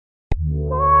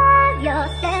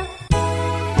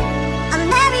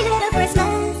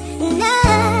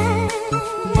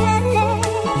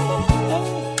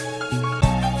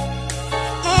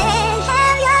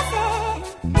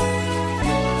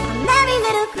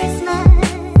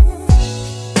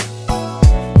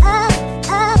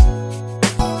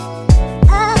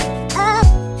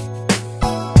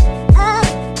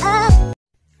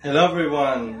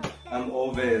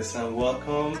guys, and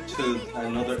welcome to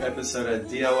another episode of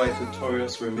DIY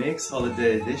Tutorials Remix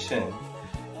Holiday Edition.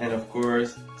 And of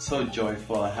course, so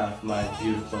joyful I have my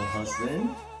beautiful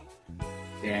husband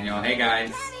Daniel. Hey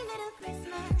guys.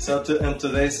 So in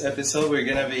today's episode we're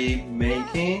gonna be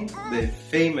making the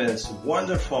famous,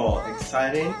 wonderful,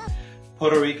 exciting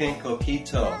Puerto Rican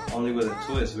Coquito. Only with a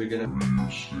twist.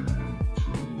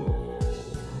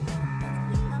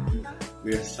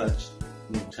 We are such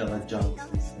Nutella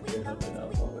junkies. I can't help it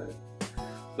out of it.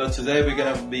 But today we're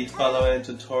gonna be following a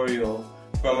tutorial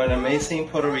from an amazing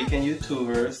Puerto Rican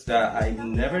YouTubers that I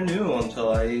never knew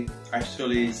until I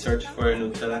actually searched for a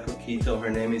Nutella Coquito. Her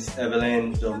name is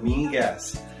Evelyn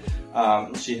Dominguez.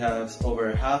 She has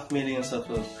over 500,000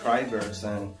 subscribers,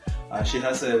 and she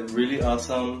has a really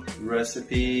awesome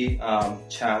recipe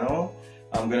channel.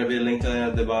 I'm gonna be linking it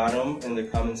at the bottom in the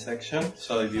comment section,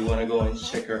 so if you wanna go and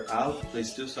check her out,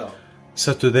 please do so.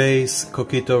 So today's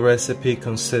coquito recipe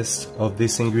consists of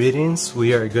these ingredients.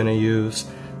 We are gonna use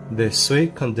the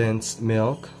sweet condensed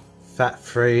milk,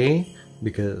 fat-free,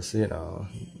 because you know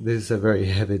this is a very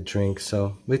heavy drink,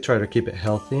 so we try to keep it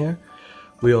healthier.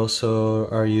 We also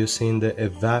are using the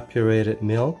evaporated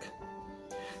milk,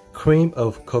 cream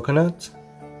of coconut,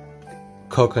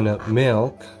 coconut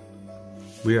milk.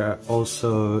 We are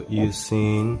also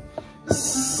using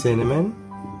cinnamon,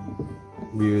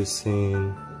 we're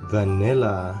using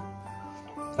vanilla,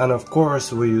 and of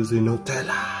course we're using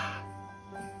Nutella,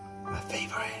 my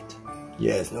favorite.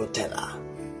 Yes, Nutella.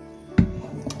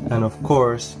 And of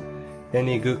course,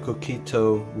 any good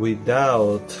coquito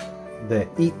without the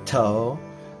ito,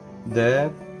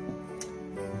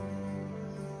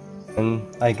 and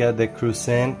I got the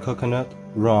Cruzan coconut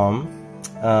rum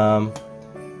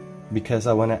because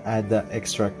I want to add that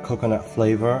extra coconut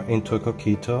flavor into a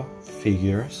coquito.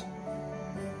 Figures.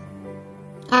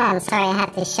 Oh, I'm sorry, I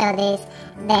have to show this.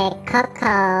 The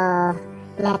cocoa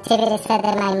nativity set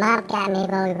that my mom got me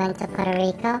when we went to Puerto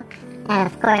Rico. And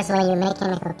of course, when you're making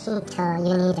a coquito,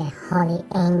 you need a holy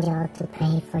angel to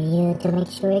pray for you to make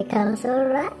sure it comes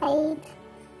alright.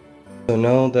 So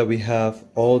now that we have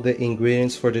all the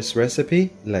ingredients for this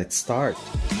recipe, let's start.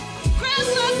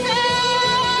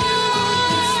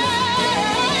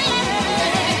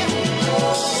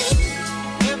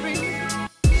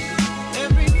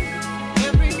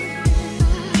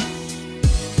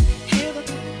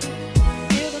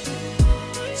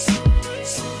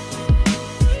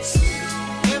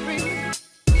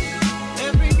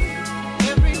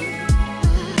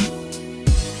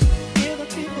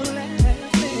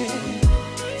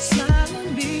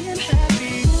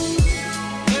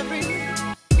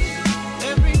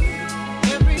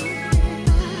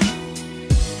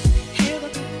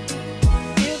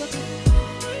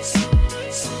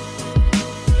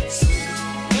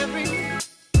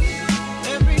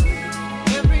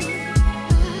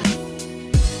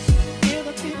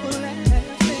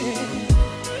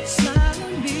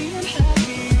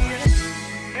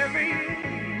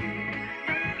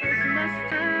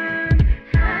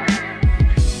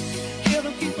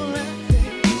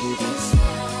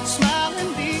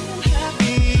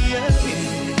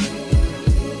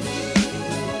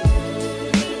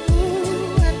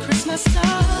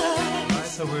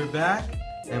 So we're back,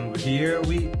 and here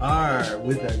we are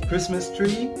with our Christmas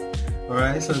tree.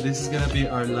 Alright, so this is gonna be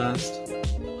our last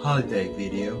holiday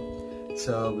video.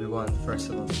 So we want first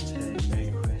of all to say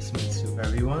Merry Christmas to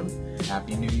everyone.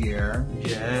 Happy New Year.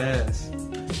 Yes.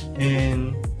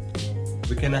 And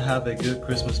we're gonna have a good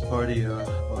Christmas party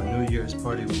or New Year's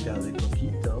party without the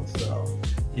coquito. So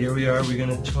here we are, we're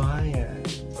gonna try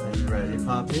it. Are you ready,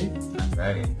 Poppy? I'm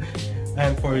ready.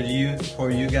 And for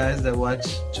you guys that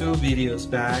watched 2 videos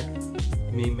back,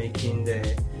 me making the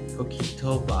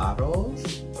coquito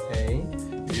bottles, okay?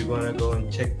 If you wanna go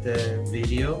and check the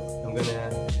video, I'm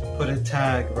gonna put a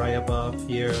tag right above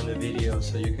here on the video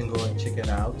so you can go and check it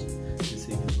out. You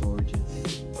see how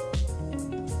gorgeous.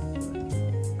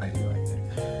 I do like it.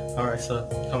 Alright, so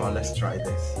come on, let's try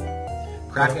this.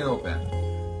 Crack it open.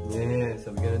 Yeah,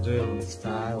 so we're gonna do it in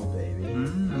style, baby.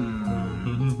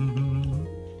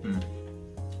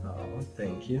 Oh,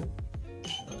 thank you.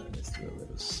 Alright, let's do a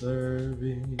little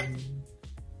serving.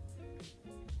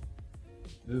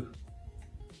 Ooh.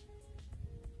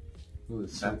 Ooh,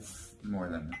 That's more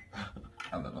than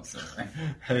a little serving.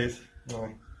 Hey,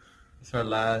 it's our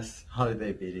last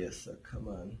holiday video, so come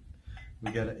on.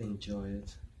 We gotta enjoy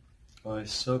it. Oh,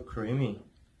 it's so creamy.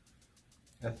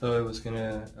 I thought it was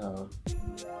gonna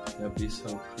be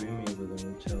so creamy with the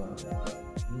Nutella.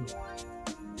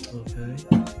 Okay.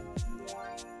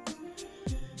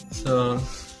 So,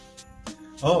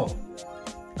 oh,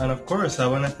 and of course I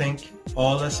want to thank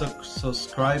all the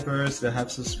subscribers that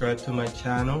have subscribed to my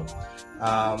channel.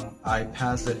 I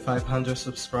passed the 500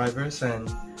 subscribers, and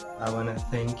I want to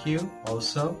thank you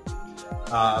also.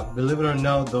 Believe it or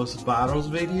not, those bottles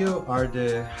video are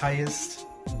the highest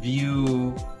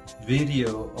view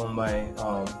video on my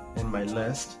in my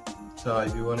list. So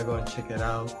if you want to go and check it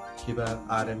out, keep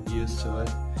adding views to it.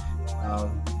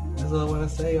 That's all I want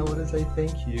to say. I want to say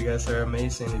thank you. You guys are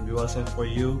amazing. If it wasn't for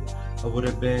you, I would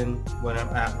have been where I'm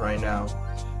at right now.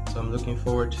 So I'm looking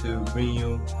forward to bring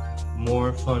you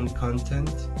more fun content,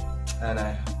 and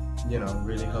I,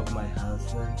 really hope my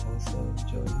husband also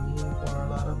join me for a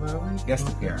lot of our Guest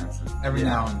appearances every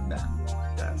now and then.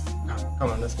 Yes.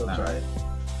 Come on, let's go try it.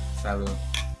 Salud.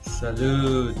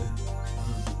 Salud.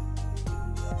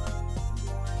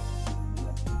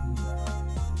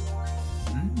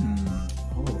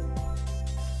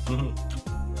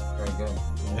 Very good.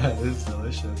 Yeah, this is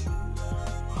delicious.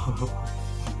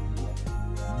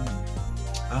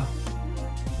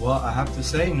 Well, I have to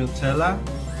say, Nutella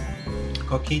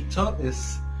Coquito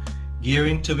is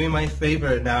gearing to be my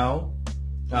favorite now.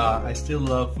 I still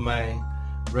love my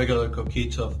regular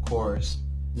Coquito, of course.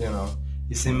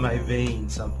 It's in my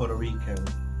veins. I'm Puerto Rican.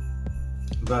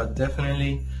 But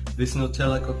definitely, this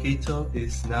Nutella Coquito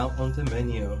is now on the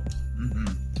menu.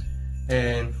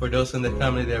 And for those in the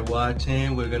family that are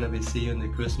watching, we're gonna be seeing the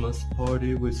Christmas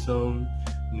party with some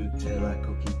Nutella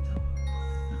Coquito.